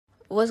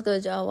What's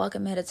good, y'all?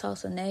 Welcome here to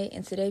Talks with Nate.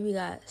 And today we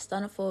got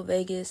Stunner for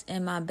Vegas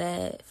in My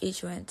Bad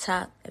featuring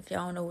Top. If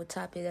y'all don't know what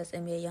Top is, that's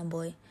NBA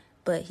Youngboy.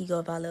 But he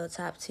go by Lil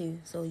Top too.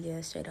 So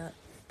yeah, straight up.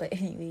 But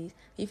anyways,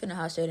 we finna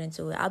hop straight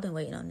into it. I've been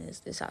waiting on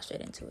this. Let's hop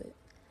straight into it.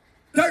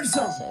 Let's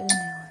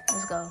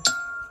go.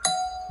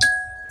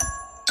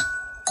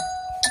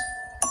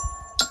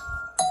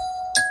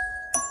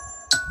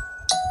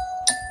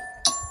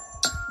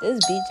 This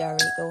beat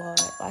already go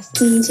hard. Watch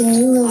this.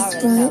 DJ Lil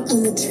Sprite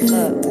on the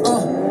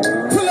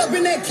track. Pull up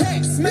in that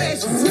cat,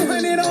 smash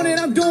 200 on it,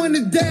 I'm doing the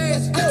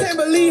dash. I can't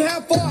believe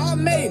how far I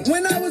made.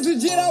 When I was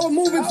legit, I was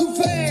moving too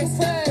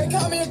fast. They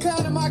call me a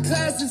clown in my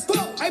classes.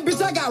 Hey,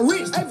 bitch, I got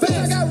rich.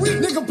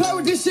 Nigga, play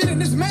with this shit in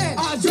this man.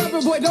 I drop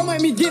it, boy, don't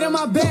make me get in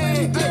my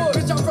bag. Hey,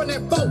 bitch, I'm from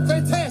that boat,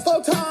 fantastic.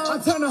 4 times,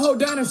 I turn the hoe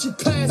down if she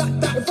class.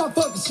 If I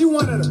fuck her, she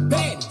one of the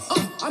baddest.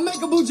 I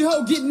make a bougie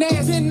hoe get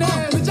nasty.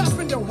 Bitch, I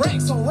spend the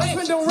racks on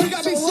racks. We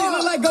got this shit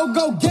look like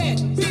go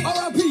get.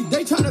 R.I.P.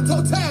 They tryna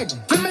toe tag.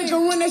 I make her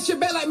run that shit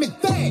back like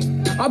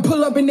McFag. I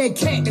pull up in that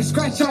cat and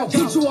scratch out.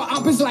 Hit you a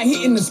op, it's like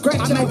hitting the scratch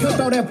out. I make her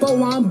throw that foe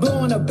while I'm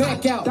blowing her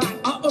back out.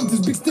 I up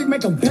this big stick,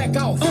 make her back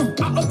off. I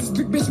up this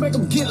big bitch, make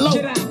them get low.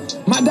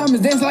 My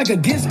diamonds dance like a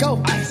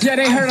disco. Yeah,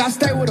 they heard I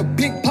stay with a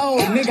big pole.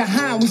 Nigga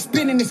high, we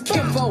spinning this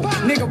kinfo.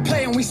 Nigga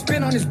playing, we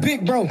spin on his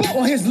big bro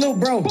or his little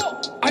bro.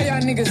 All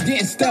y'all niggas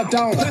getting stepped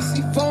on.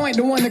 Pussy 4 ain't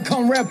the one that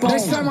come rep on. They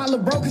strap my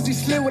little bro cause he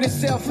slid with his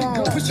cell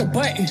phone. Push a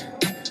button,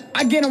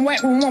 I get him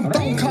wet with one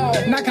phone call.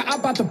 Knock her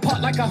up out the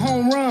pot like a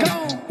home run.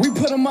 We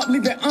put him up,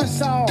 leave it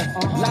unsolved.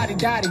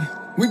 Lottie-dottie,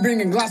 we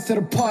bringing gloss to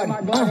the party.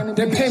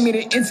 They pay me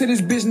to enter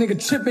this bitch,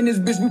 nigga tripping this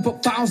bitch, we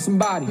put fire on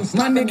somebody.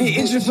 My nigga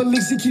injured for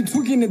leaks, he keep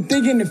tweaking and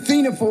thinking and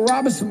fiending for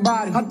robbing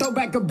somebody. I throw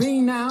back a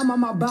bean, now I'm on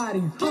my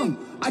body.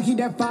 I keep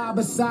that fire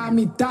beside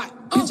me,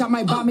 bitch, I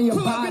might buy me a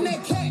body. Pull up in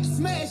that cat,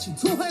 smash it,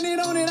 200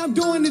 on it, I'm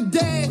doing the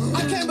dash.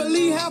 I can't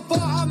believe how far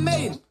I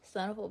made it.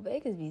 Stunner for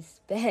Vegas be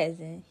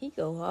spazzing. He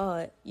go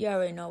hard. You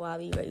already know why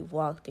we ready to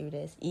walk through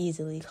this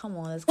easily. Come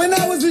on, let's go. When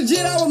I was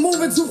legit, I was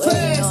moving too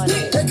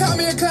fast. They call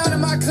me a clown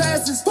in my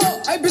classes.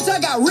 Hey, bitch, I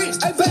got rich.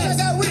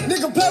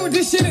 Nigga, play with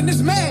this shit in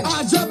this man.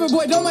 I drop it,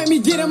 boy, don't make me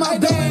get in my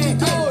bag.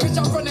 Bitch,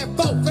 I'm from that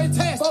boat,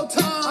 fantastic. 4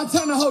 times, I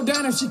turn the hoe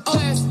down if she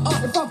class.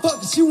 If I fuck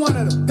her, she one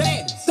of the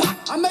baddest.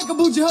 I make a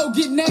bougie hoe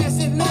get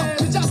nasty.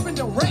 Bitch, I spend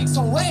the racks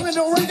on racks.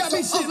 We got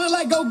big shit look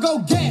like go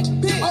get.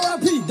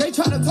 R.I.P. They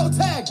tryna toe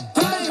tag.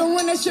 I make her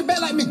run that shit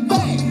back like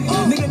McFag.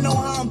 Nigga know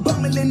how I'm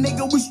bumming,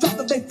 nigga. We strapped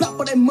up, they flop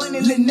for that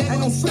money, little nigga. Ain't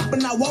no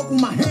slipping, I walk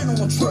with my hand on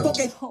the trip.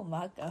 Okay. Oh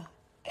my god.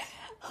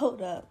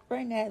 Hold up.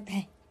 Bring that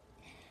back.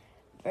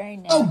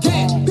 Bring that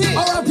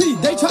R.I.P.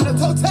 They tryna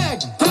toe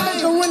tag. I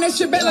make her run that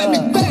shit back like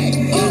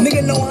McFag.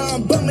 Nigga know how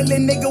I'm bumming,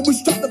 nigga. We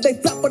strapped up, they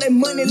flop for that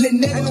money, little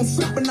nigga. Ain't no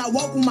slipping, I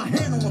walk with my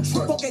hand on the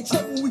trip. Okay,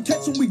 truck when we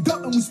catch him, we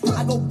duck and we split.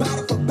 I go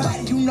body for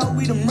body, you know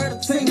we the murder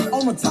team.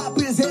 On the top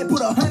of his head,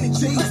 put 100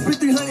 G's. Spit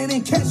 300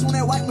 in cash on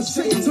that white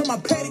machine. Turn my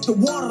paddock to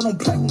water, don't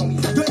play with them.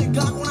 Dirty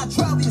Glock when I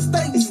travel in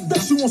state.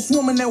 She won't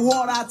swim in that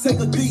water, I take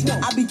a deep.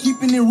 I be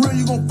keeping it real,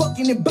 you gon' fuck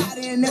in the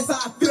body, and that's how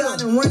I feel. I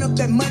done run up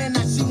that money,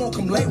 now she won't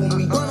come lay with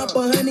me. Run up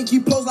 100,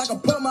 keep close like a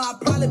plumber. I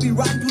probably be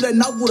riding through that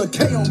knock with a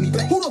K on me.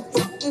 Who the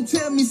fuck gon'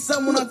 tell me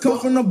something when I come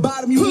from the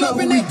bottom? You pull know up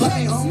in that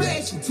cat,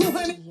 smash it,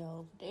 200.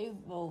 Yo, they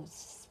both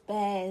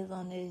spaz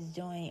on this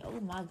joint. Oh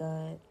my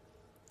god.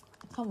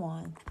 Come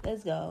on,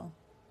 let's go.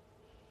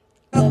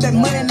 Up that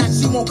money, now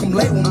she won't come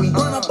lay with me.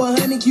 Run up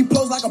 100, keep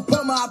close like a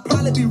plumber. I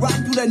probably be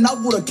riding through that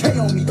knock with a K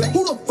on me.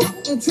 Who the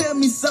fuck gon' tell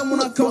me something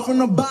when I come from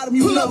the bottom?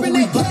 You pull know up in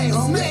that cat,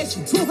 smash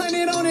it,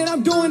 200 on it,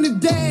 I'm doing the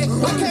dash.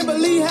 I can't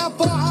believe how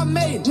far I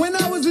made it. When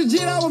I was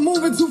legit, I was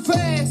moving too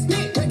fast.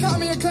 They call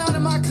me a clown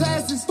in my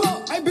classes.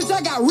 Hey, bitch,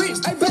 I got rich.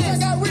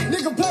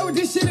 Nigga, play with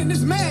this shit in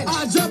this man.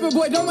 I drop it,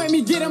 boy, don't make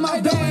me get in my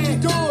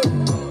bag.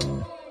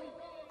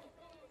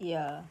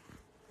 Yeah.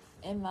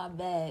 In My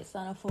Bad.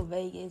 Stunner for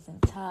Vegas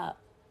and Top.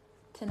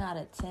 10 out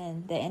of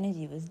 10. The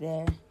energy was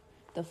there.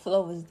 The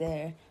flow was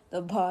there.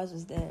 The bars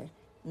was there.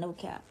 No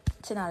cap.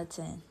 10 out of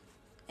 10.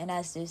 And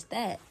that's just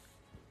that.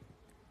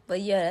 But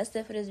yeah, that's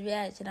it for this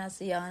reaction. I'll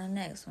see y'all in the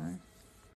next one.